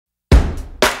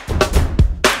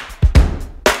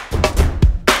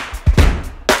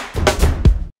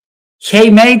Hey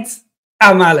mates,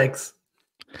 I'm Alex.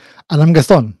 And I'm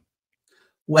Gaston.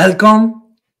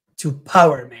 Welcome to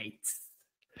Power Mates.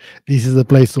 This is the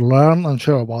place to learn and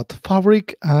share about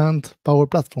Fabric and Power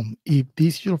Platform. If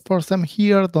this is your first time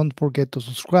here, don't forget to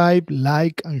subscribe,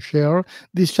 like, and share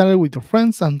this channel with your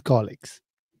friends and colleagues.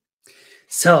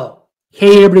 So,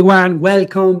 hey everyone,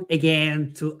 welcome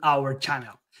again to our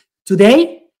channel.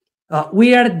 Today,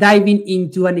 we are diving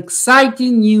into an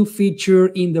exciting new feature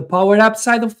in the Power App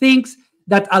side of things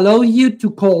that allow you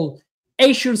to call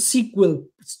Azure SQL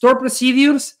store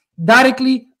procedures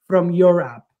directly from your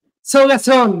app. So,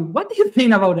 Gaston, what do you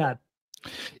think about that?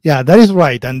 Yeah, that is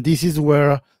right. And this is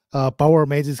where Power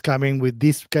Mates is coming with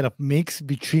this kind of mix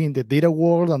between the data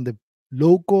world and the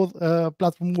low-code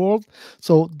platform world.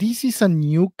 So this is a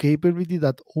new capability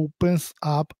that opens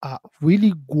up a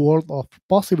really world of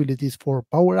possibilities for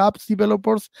Power Apps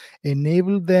developers,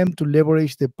 enable them to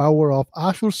leverage the power of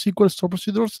Azure SQL Store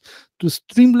Procedures to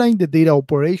streamline the data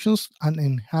operations and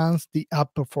enhance the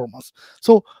app performance.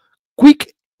 So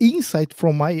quick insight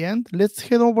from my end. Let's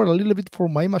head over a little bit for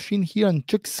my machine here and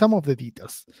check some of the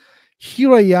details.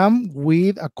 Here I am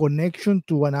with a connection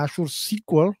to an Azure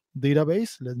SQL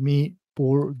database. Let me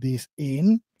pull this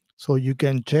in so you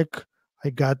can check. I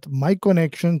got my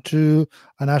connection to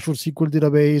an Azure SQL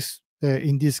database,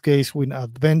 in this case with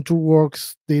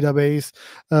AdventureWorks database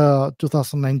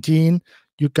 2019.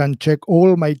 You can check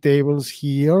all my tables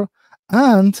here.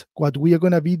 And what we are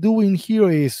going to be doing here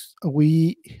is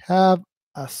we have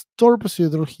a store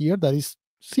procedure here that is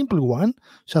simple one,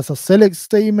 just a select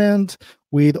statement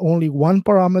with only one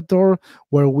parameter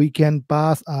where we can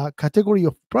pass a category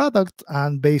of product,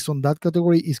 and based on that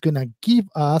category is going to give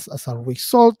us as a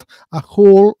result a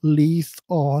whole list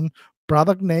on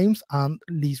product names and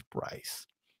list price.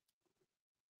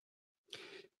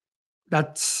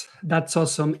 That's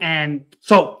awesome. And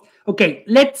so, okay,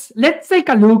 let's take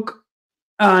a look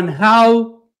on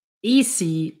how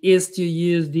easy is to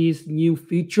use this new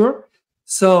feature.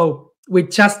 So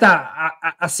with just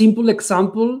a simple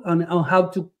example on how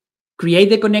to create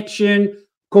the connection,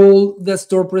 call the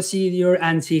store procedure,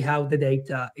 and see how the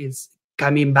data is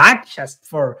coming back just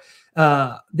for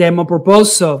demo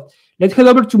purpose. So let's head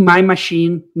over to my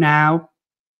machine now.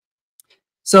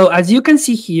 So as you can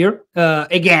see here,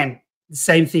 again, the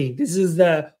same thing. This is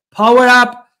the Power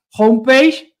App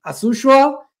homepage as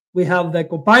usual. We have the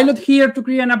Copilot here to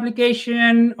create an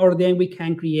application, or then we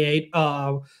can create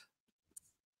a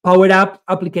Power App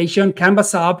application,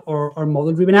 Canvas app, or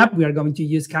model-driven app. We are going to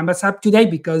use Canvas app today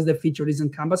because the feature is in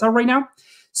Canvas app right now.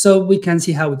 So we can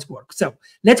see how it works. So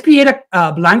let's create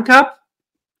a blank app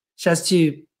just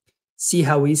to see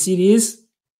how easy it is.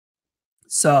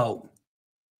 So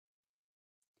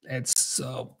let's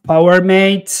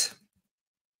PowerMate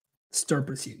store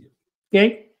procedure.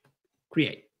 Okay,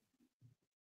 create.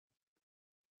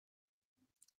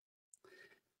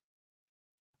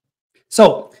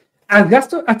 So as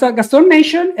Gaston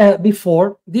mentioned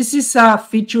before, this is a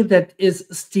feature that is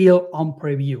still on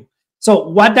preview. So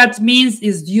what that means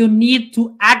is you need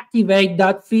to activate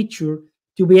that feature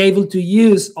to be able to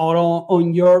use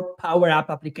on your Power App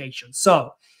application.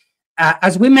 So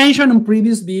as we mentioned in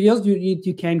previous videos, you need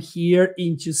to come here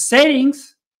into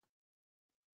settings.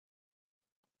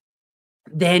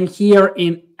 Then here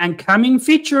in incoming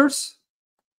features.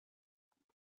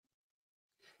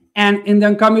 And in the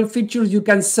incoming features, you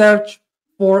can search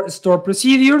for store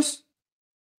procedures.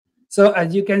 So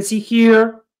as you can see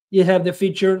here, you have the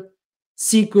feature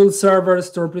SQL Server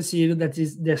Store Procedure that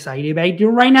is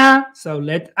deactivated right now. So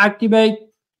let's activate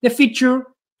the feature.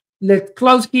 Let's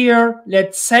close here.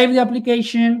 Let's save the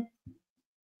application.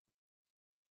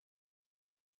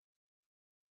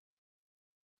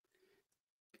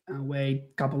 And wait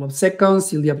a couple of seconds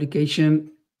till the application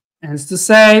ends to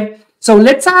save. So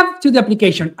let's add to the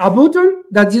application a button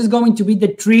that is going to be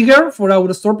the trigger for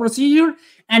our store procedure,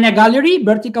 and a gallery,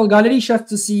 vertical gallery, just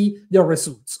to see the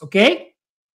results, okay?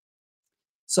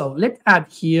 So let's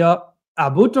add here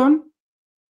a button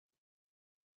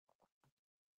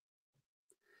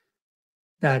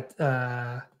that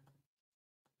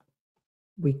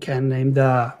we can name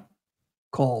the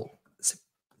call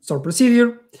store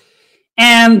procedure.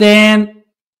 And then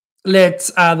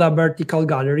let's add a vertical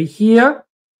gallery here.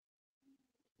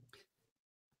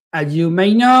 As you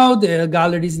may know, the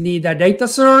galleries need a data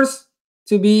source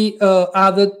to be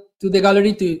added to the gallery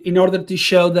in order to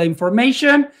show the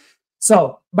information.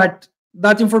 So, but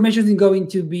that information is going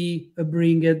to be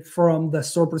bring it from the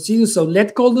store procedure. So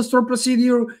let's call the store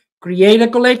procedure, create a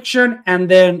collection, and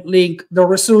then link the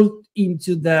result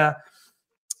into the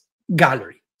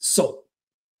gallery. So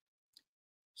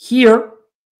here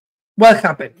what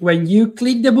happened? When you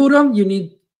click the button, you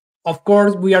need, of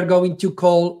course, we are going to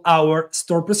call our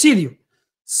store procedure.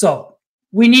 So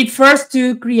we need first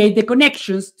to create the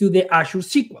connections to the Azure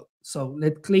SQL. So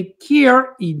let's click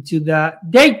here into the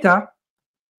data.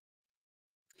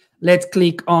 Let's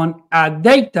click on add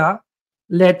data.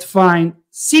 Let's find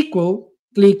SQL,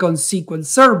 click on SQL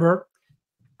Server.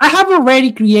 I have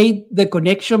already created the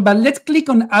connection, but let's click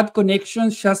on add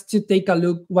connections just to take a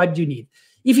look what you need.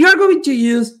 If you are going to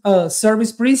use a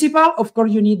service principal, of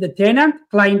course, you need the tenant,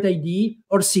 client ID,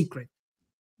 or secret.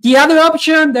 The other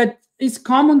option that is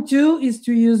common too is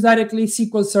to use directly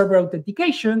SQL Server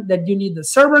authentication, that you need the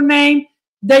server name,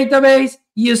 database,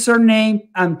 username,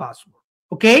 and password.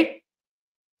 Okay?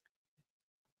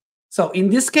 So in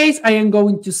this case, I am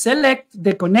going to select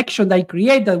the connection that I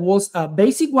create that was a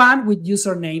basic one with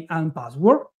username and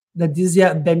password. That is the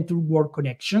Adventure World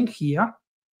connection here.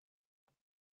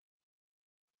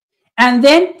 And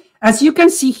then, as you can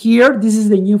see here, this is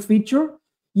the new feature.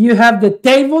 You have the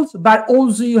tables, but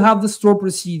also you have the store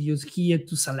procedures here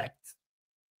to select.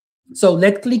 So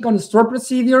let's click on the store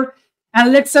procedure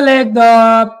and let's select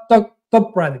the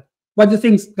top product. What do you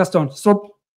think, Gaston?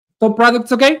 Top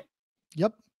products, okay?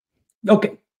 Yep.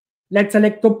 Okay. Let's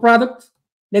select top product.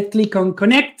 Let's click on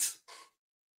connect.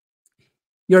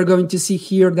 You're going to see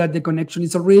here that the connection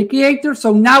is already created.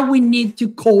 So now we need to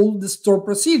call the store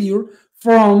procedure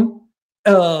from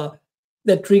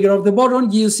the trigger of the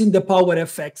button using the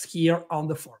PowerFX here on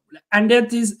the formula. And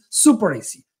that is super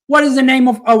easy. What is the name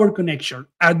of our connection?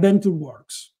 Adventure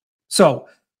Works. So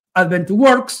Adventure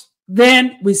Works,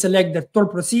 then we select the store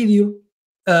procedure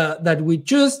that we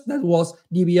choose, that was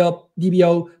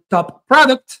DBO top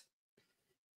product.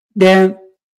 Then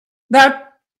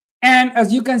that, and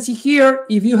as you can see here,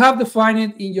 if you have defined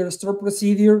it in your store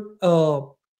procedure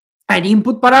an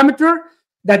input parameter,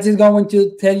 that is going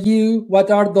to tell you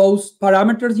what are those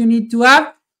parameters you need to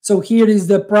add. So here is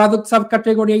the product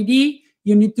subcategory ID.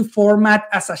 You need to format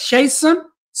as a JSON.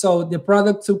 So the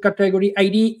product subcategory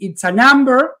ID, it's a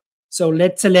number. So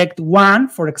let's select 1,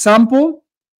 for example,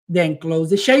 then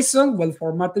close the JSON, well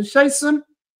formatted JSON,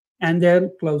 and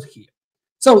then close here.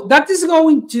 So that is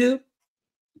going to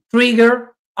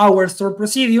trigger our store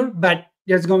procedure, but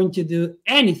it's going to do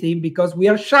anything because we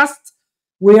are just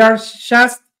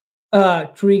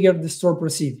trigger the store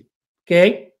procedure.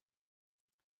 Okay.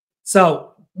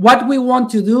 So what we want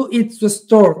to do is to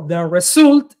store the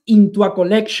result into a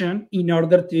collection in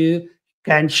order to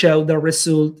can show the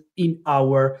result in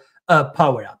our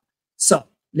Power App. So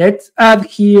let's add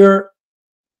here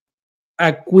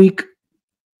a quick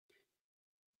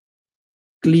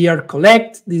clear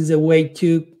collect. This is a way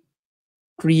to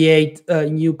create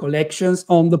new collections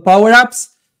on the Power Apps.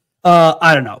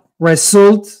 I don't know,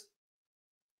 result.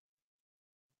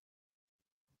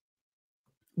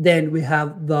 Then we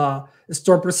have the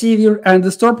store procedure, and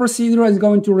the store procedure is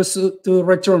going to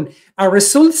return a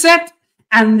result set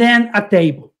and then a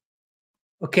table.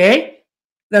 Okay,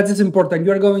 that is important.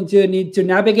 You are going to need to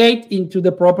navigate into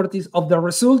the properties of the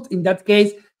result. In that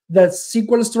case, the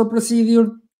SQL store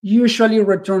procedure usually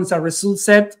returns a result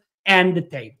set and the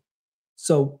table.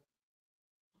 So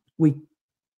we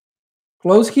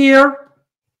close here.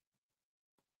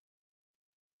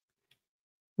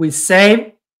 We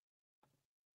save.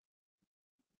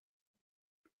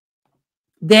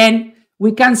 Then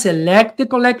we can select the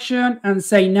collection and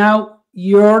say now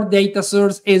your data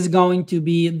source is going to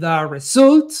be the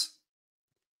results.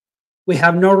 We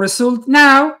have no result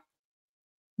now,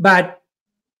 but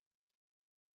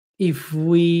if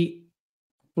we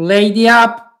play the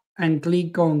app and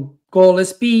click on call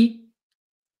SP,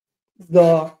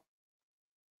 the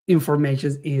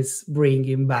information is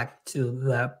bringing back to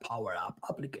the Power App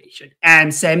application.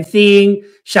 And same thing,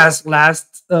 just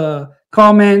last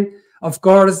comment. Of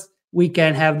course, we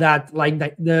can have that like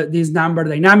this number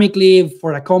dynamically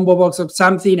for a combo box or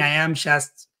something. I am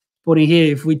just putting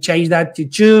here, if we change that to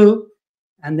 2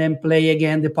 and then play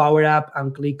again the Power App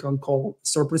and click on call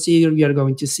store procedure, we are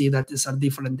going to see that these are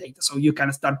different data. So you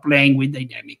can start playing with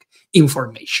dynamic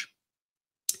information.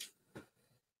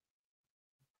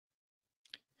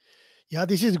 Yeah,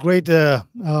 this is great,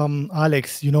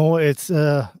 Alex. You know, it's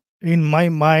in my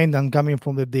mind and coming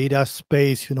from the data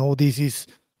space, you know, this is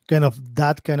kind of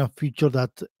that kind of feature that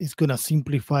is going to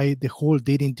simplify the whole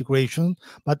data integration.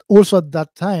 But also at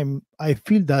that time, I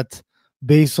feel that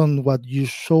based on what you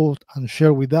showed and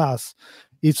shared with us,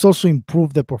 it's also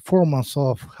improved the performance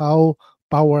of how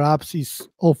Power Apps is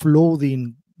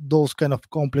offloading those kind of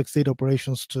complex data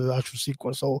operations to Azure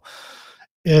SQL. So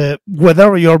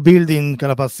Whether you're building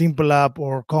kind of a simple app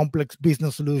or complex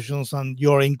business solutions and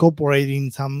you're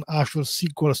incorporating some actual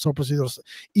SQL store procedures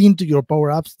into your Power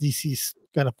Apps, this is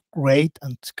kind of great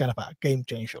and kind of a game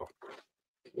changer.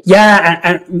 Yeah,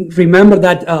 and remember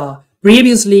that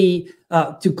previously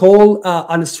to call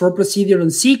an store procedure in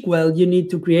SQL, you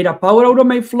need to create a Power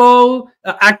Automate flow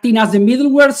acting as the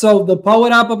middleware. So the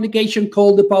Power App application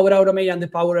called the Power Automate, and the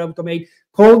Power Automate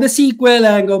call the SQL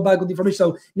and go back with information.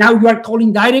 So now you are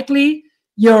calling directly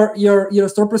your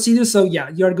store procedure. So yeah,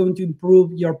 you are going to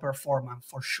improve your performance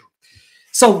for sure.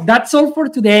 So that's all for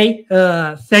today.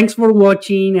 Thanks for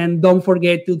watching, and don't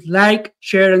forget to like,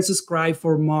 share, and subscribe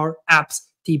for more apps,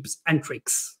 tips, and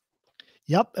tricks.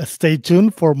 Yep, stay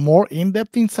tuned for more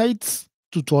in-depth insights,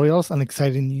 tutorials, and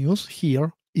exciting news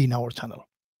here in our channel.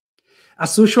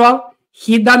 As usual,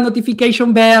 hit that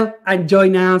notification bell and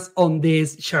join us on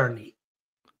this journey.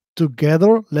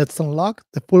 Together, let's unlock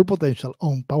the full potential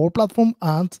on Power Platform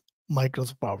and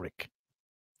Microsoft Fabric.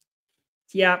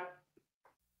 Yeah.